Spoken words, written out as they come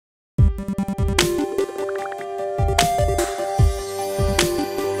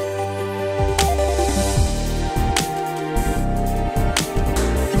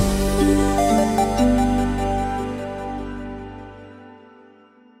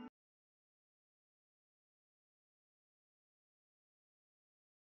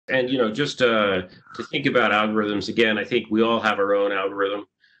And just to think about algorithms again, I think we all have our own algorithm,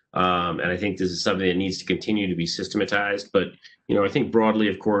 and I think this is something that needs to continue to be systematized. But I think broadly,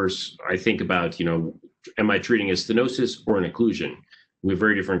 of course, I think about am I treating a stenosis or an occlusion? We have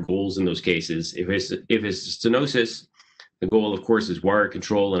very different goals in those cases. If it's stenosis, the goal, of course, is wire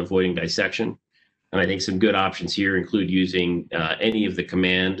control and avoiding dissection. And I think some good options here include using any of the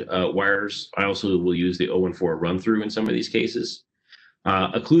command wires. I also will use the 014 run through in some of these cases.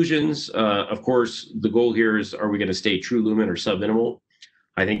 Occlusions, of course, the goal here is, are we going to stay true lumen or subminimal?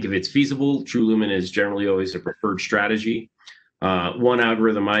 I think if it's feasible, true lumen is generally always a preferred strategy. One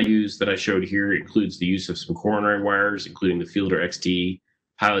algorithm I use that I showed here includes the use of some coronary wires, including the Fielder XT,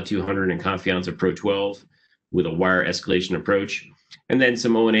 Pilot 200, and Confianza Pro 12 with a wire escalation approach. And then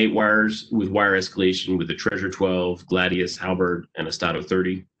some 0-8 wires with wire escalation with the Treasure 12, Gladius, Halberd, and a Stato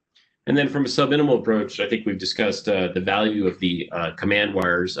 30. And then from a subminimal approach, I think we've discussed the value of the command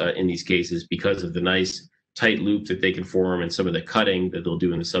wires in these cases because of the nice tight loop that they can form and some of the cutting that they'll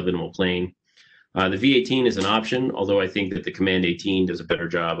do in the subminimal plane. The V18 is an option, although I think that the Command 18 does a better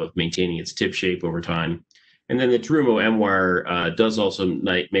job of maintaining its tip shape over time. And then the Terumo M wire does also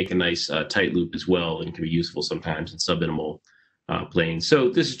make a nice tight loop as well and can be useful sometimes in subminimal planes. So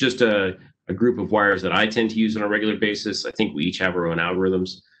this is just a group of wires that I tend to use on a regular basis. I think we each have our own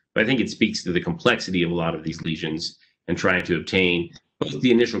algorithms, but I think it speaks to the complexity of a lot of these lesions and trying to obtain both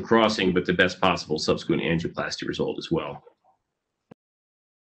the initial crossing, but the best possible subsequent angioplasty result as well.